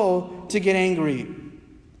slow to get angry.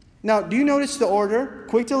 Now, do you notice the order?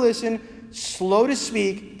 Quick to listen, slow to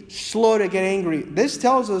speak, slow to get angry. This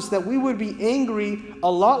tells us that we would be angry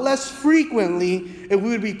a lot less frequently if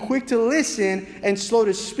we would be quick to listen and slow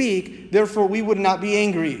to speak. Therefore, we would not be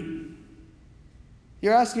angry.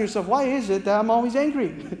 You're asking yourself, why is it that I'm always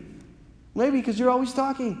angry? Maybe because you're always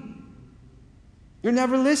talking. You're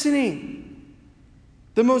never listening.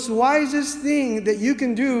 The most wisest thing that you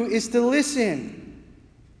can do is to listen.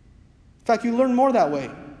 In fact, you learn more that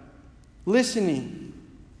way. Listening.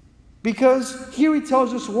 Because here he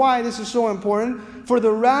tells us why this is so important. For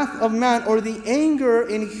the wrath of man, or the anger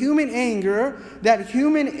in human anger, that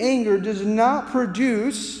human anger does not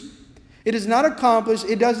produce, it does not accomplish,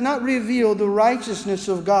 it does not reveal the righteousness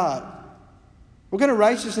of God. What kind of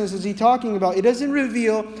righteousness is he talking about? It doesn't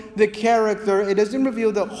reveal the character, it doesn't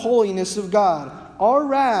reveal the holiness of God. Our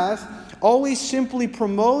wrath always simply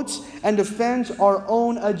promotes and defends our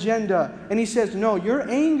own agenda. And he says, no, your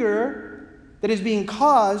anger that is being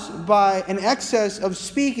caused by an excess of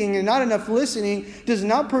speaking and not enough listening does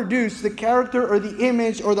not produce the character or the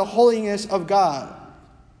image or the holiness of God.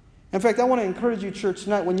 In fact, I want to encourage you, church,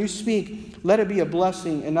 tonight, when you speak, let it be a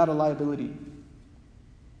blessing and not a liability.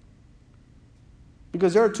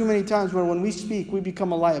 Because there are too many times where when we speak, we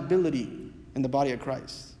become a liability in the body of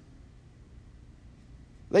Christ.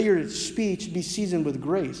 Let your speech be seasoned with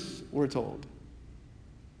grace, we're told.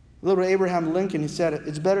 Little Abraham Lincoln, he said,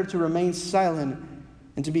 it's better to remain silent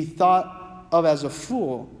and to be thought of as a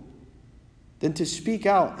fool than to speak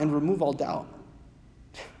out and remove all doubt.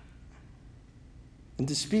 And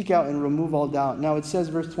to speak out and remove all doubt. Now it says,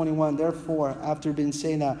 verse 21, therefore, after been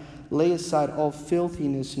saying that, lay aside all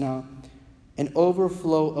filthiness now, an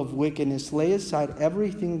overflow of wickedness. Lay aside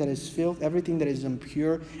everything that is filth, everything that is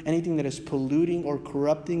impure, anything that is polluting or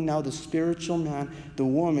corrupting now the spiritual man, the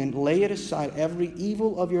woman. Lay it aside, every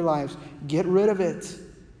evil of your lives. Get rid of it.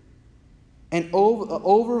 An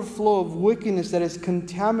overflow of wickedness that is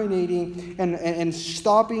contaminating and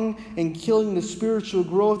stopping and killing the spiritual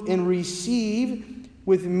growth, and receive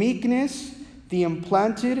with meekness the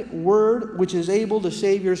implanted word which is able to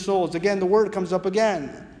save your souls. Again, the word comes up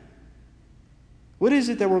again. What is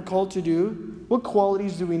it that we're called to do? What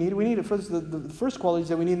qualities do we need? We need the first qualities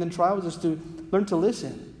that we need in the trials is to learn to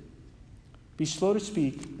listen. Be slow to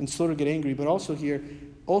speak and slow to get angry, but also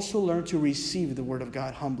learn to receive the word of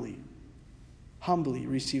God humbly. Humbly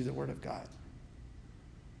receive the word of God.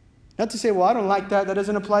 Not to say, well, I don't like that. That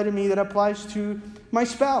doesn't apply to me. That applies to my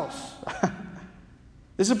spouse.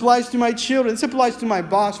 This applies to my children. This applies to my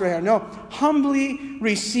boss right here. No, humbly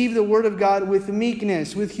receive the word of God with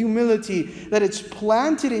meekness, with humility, that it's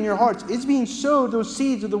planted in your hearts. It's being sowed, those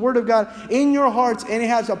seeds of the word of God, in your hearts, and it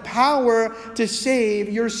has a power to save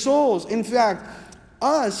your souls. In fact,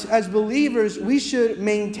 us as believers, we should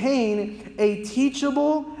maintain a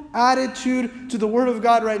teachable attitude to the word of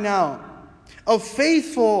God right now. A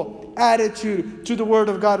faithful attitude to the word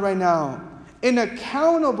of God right now. An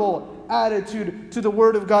accountable attitude to the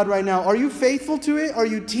word of God right now. Are you faithful to it? Are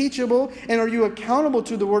you teachable? And are you accountable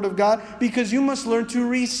to the word of God? Because you must learn to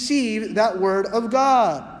receive that word of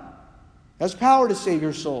God. It has power to save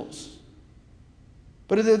your souls.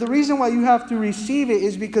 But the reason why you have to receive it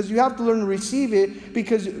is because you have to learn to receive it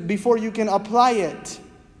before you can apply it.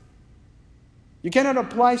 You cannot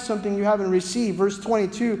apply something you haven't received. Verse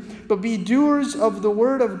 22, but be doers of the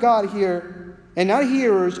word of God here, and not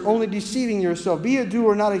hearers, only deceiving yourself. Be a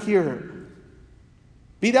doer, not a hearer.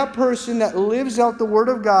 Be that person that lives out the word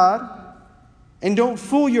of God, and don't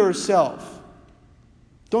fool yourself.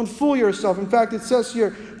 Don't fool yourself. In fact, it says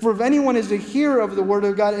here, for if anyone is a hearer of the word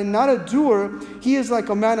of God and not a doer, he is like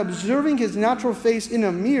a man observing his natural face in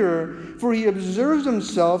a mirror. For he observes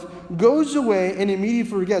himself, goes away, and immediately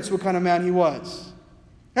forgets what kind of man he was.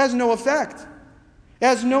 It has no effect. It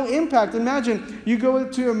has no impact. Imagine you go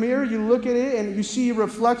to a mirror, you look at it, and you see your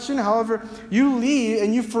reflection. However, you leave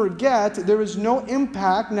and you forget. There is no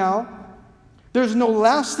impact now. There's no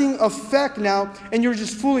lasting effect now, and you're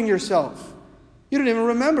just fooling yourself. You don't even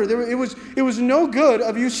remember. It was no good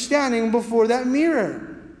of you standing before that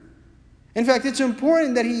mirror. In fact, it's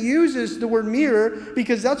important that he uses the word mirror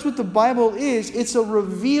because that's what the Bible is. It's a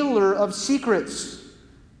revealer of secrets.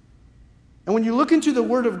 And when you look into the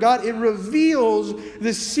Word of God, it reveals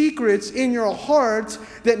the secrets in your heart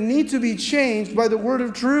that need to be changed by the Word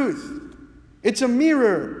of truth. It's a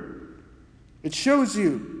mirror. It shows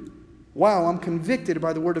you, wow, I'm convicted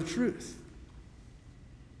by the Word of truth.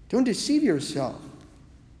 Don't deceive yourself.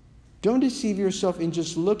 Don't deceive yourself in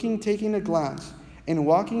just looking, taking a glance, and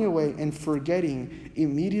walking away and forgetting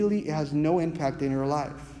immediately. It has no impact in your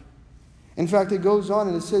life. In fact, it goes on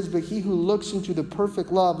and it says, but he who looks into the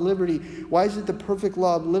perfect law of liberty. Why is it the perfect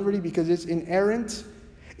law of liberty? Because it's inerrant.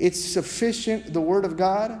 It's sufficient, the Word of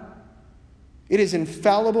God. It is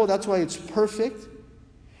infallible. That's why it's perfect.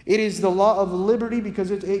 It is the law of liberty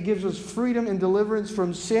because it gives us freedom and deliverance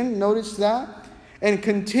from sin. Notice that. And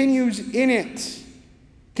continues in it.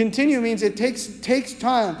 Continue means it takes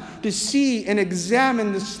time to see and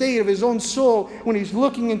examine the state of his own soul when he's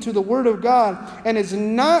looking into the Word of God, and is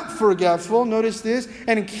not forgetful, notice this,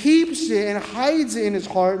 and keeps it and hides it in his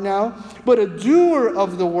heart now, but a doer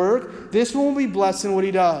of the work. This one will be blessed in what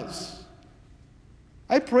he does.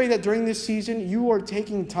 I pray that during this season you are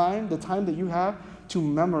taking time, the time that you have, to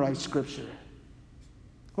memorize Scripture.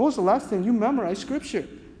 When was the last time you memorized Scripture?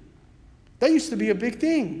 That used to be a big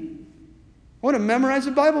thing. I want to memorize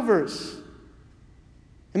a Bible verse.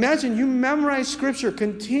 Imagine you memorize Scripture,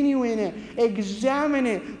 continuing it, examine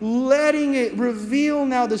it, letting it reveal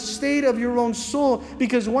now the state of your own soul.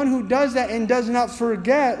 Because one who does that and does not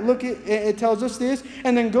forget, look, it tells us this,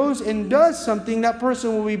 and then goes and does something, that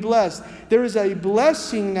person will be blessed. There is a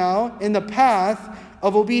blessing now in the path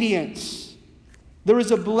of obedience. There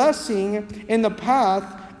is a blessing in the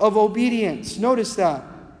path of obedience. Notice that.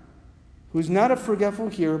 Who's not a forgetful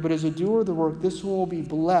hearer, but is a doer of the work, this one will be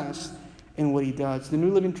blessed in what he does. The New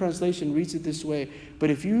Living Translation reads it this way, but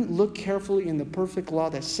if you look carefully in the perfect law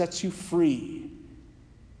that sets you free,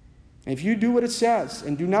 and if you do what it says,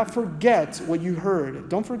 and do not forget what you heard,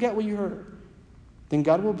 don't forget what you heard, then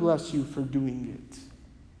God will bless you for doing it.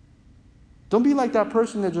 Don't be like that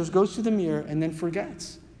person that just goes to the mirror and then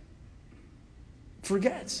forgets.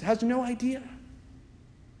 Has no idea.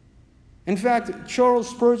 In fact, Charles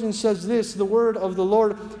Spurgeon says this, the word of the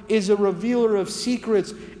Lord is a revealer of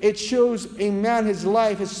secrets. It shows a man his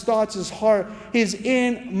life, his thoughts, his heart, his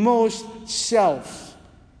inmost self.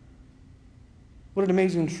 What an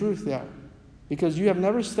amazing truth there. Because you have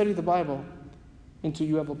never studied the Bible until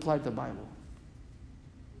you have applied the Bible.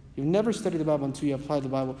 You've never studied the Bible until you apply the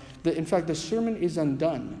Bible. In fact, the sermon is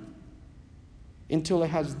undone until it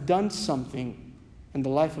has done something in the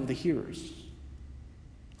life of the hearers.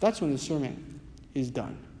 That's when the sermon is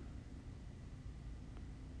done.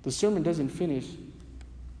 The sermon doesn't finish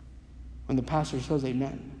when the pastor says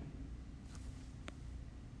amen.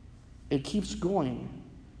 It keeps going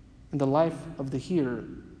in the life of the hearer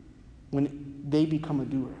when they become a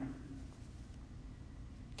doer.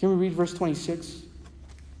 Can we read verse 26?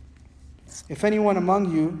 If anyone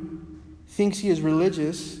among you thinks he is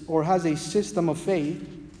religious or has a system of faith,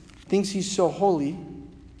 thinks he's so holy,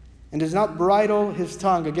 and does not bridle his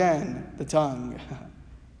tongue, again, the tongue.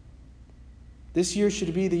 This year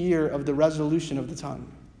should be the year of the resolution of the tongue.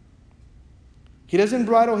 He doesn't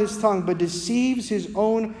bridle his tongue, but deceives his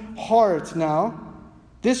own heart now.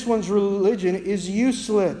 This one's religion is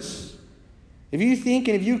useless. If you think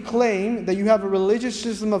and if you claim that you have a religious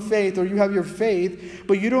system of faith, or you have your faith,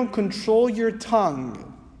 but you don't control your tongue.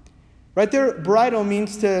 Right there, bridle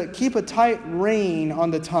means to keep a tight rein on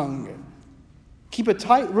the tongue. Keep a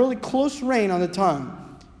tight, really close rein on the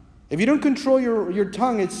tongue. If you don't control your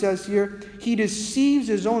tongue, it says here, he deceives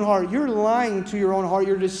his own heart. You're lying to your own heart.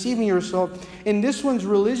 You're deceiving yourself. And this one's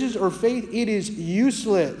religious or faith, it is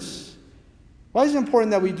useless. Why is it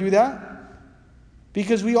important that we do that?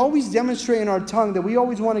 Because we always demonstrate in our tongue that we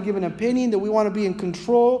always want to give an opinion, that we want to be in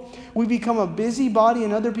control. We become a busybody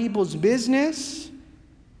in other people's business.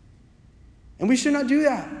 And we should not do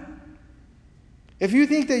that. If you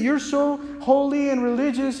think that you're so holy and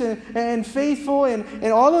religious and faithful and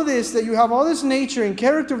all of this, that you have all this nature and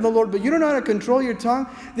character of the Lord, but you don't know how to control your tongue,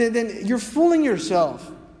 then you're fooling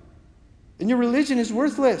yourself. And your religion is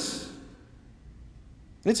worthless.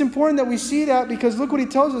 And it's important that we see that, because look what he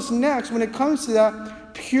tells us next when it comes to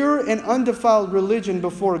that. Pure and undefiled religion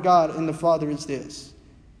before God and the Father is this.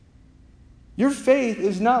 Your faith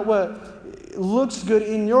is not what looks good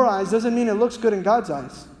in your eyes, doesn't mean it looks good in God's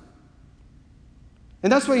eyes.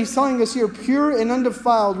 And that's why he's telling us here, pure and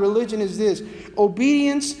undefiled religion is this.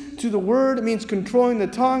 Obedience to the word means controlling the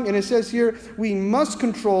tongue. And it says here, we must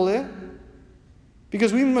control it.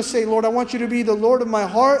 Because we must say, Lord, I want you to be the Lord of my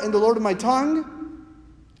heart and the Lord of my tongue.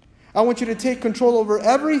 I want you to take control over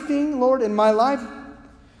everything, Lord, in my life.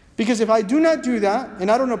 Because if I do not do that,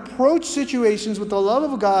 and I don't approach situations with the love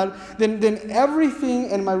of God, then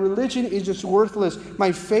everything and my religion is just worthless.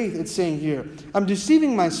 My faith, it's saying here. I'm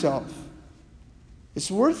deceiving myself.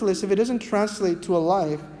 It's worthless if it doesn't translate to a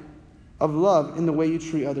life of love in the way you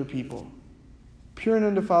treat other people. Pure and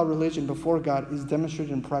undefiled religion before God is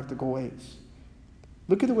demonstrated in practical ways.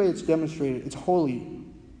 Look at the way it's demonstrated. It's holy,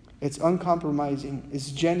 it's uncompromising,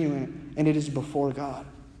 it's genuine, and it is before God.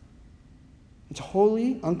 It's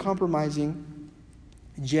holy, uncompromising,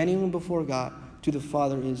 genuine before God to the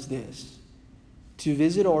Father is this: to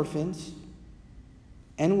visit orphans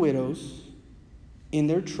and widows in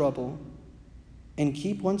their trouble and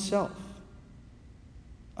keep oneself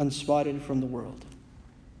unspotted from the world.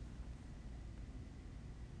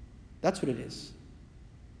 That's what it is.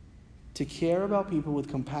 To care about people with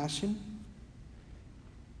compassion,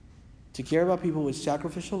 to care about people with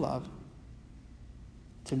sacrificial love,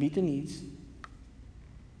 to meet the needs,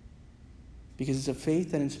 because it's a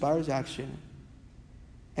faith that inspires action,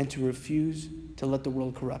 and to refuse to let the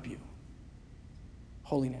world corrupt you.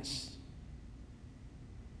 Holiness.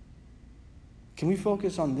 Can we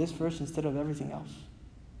focus on this verse instead of everything else?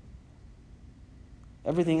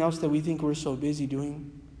 Everything else that we think we're so busy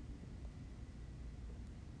doing,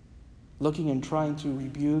 looking and trying to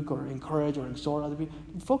rebuke or encourage or exhort other people.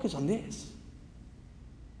 Focus on this.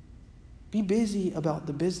 Be busy about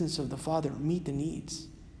the business of the Father. Meet the needs.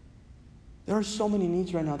 There are so many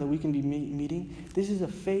needs right now that we can be meeting. This is a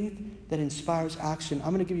faith that inspires action. I'm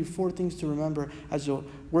going to give you 4 things to remember as the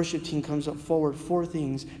worship team comes up forward. 4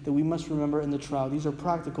 things that we must remember in the trial. These are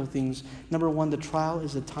practical things. Number 1, the trial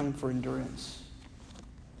is a time for endurance.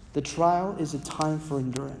 The trial is a time for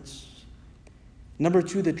endurance. Number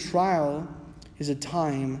 2, the trial is a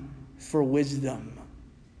time for wisdom.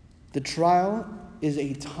 The trial is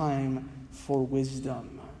a time for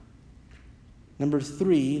wisdom. Number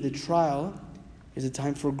 3, the trial is a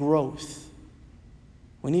time for growth.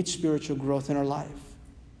 We need spiritual growth in our life.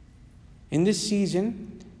 In this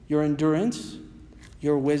season, your endurance,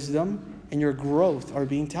 your wisdom, and your growth are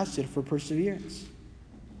being tested for perseverance.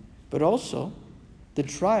 But also, the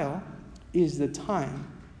trial is the time,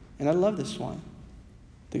 and I love this one,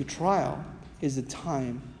 the trial is the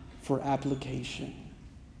time for application.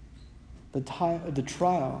 The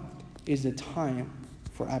trial is the time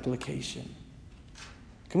for application.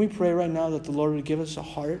 Can we pray right now that the Lord would give us a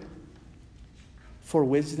heart for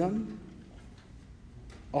wisdom?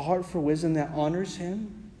 A heart for wisdom that honors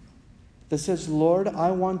Him? That says, Lord,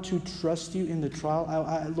 I want to trust you in the trial.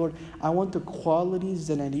 Lord, I want the qualities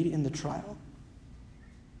that I need in the trial.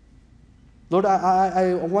 Lord,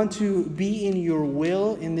 I want to be in your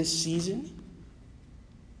will in this season.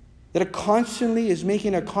 That it constantly is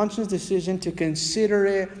making a conscious decision to consider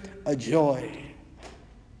it a joy.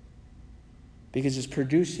 Because it's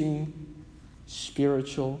producing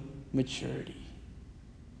spiritual maturity.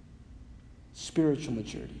 Spiritual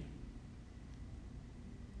maturity.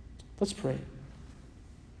 Let's pray.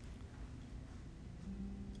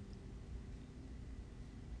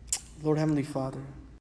 Lord Heavenly Father,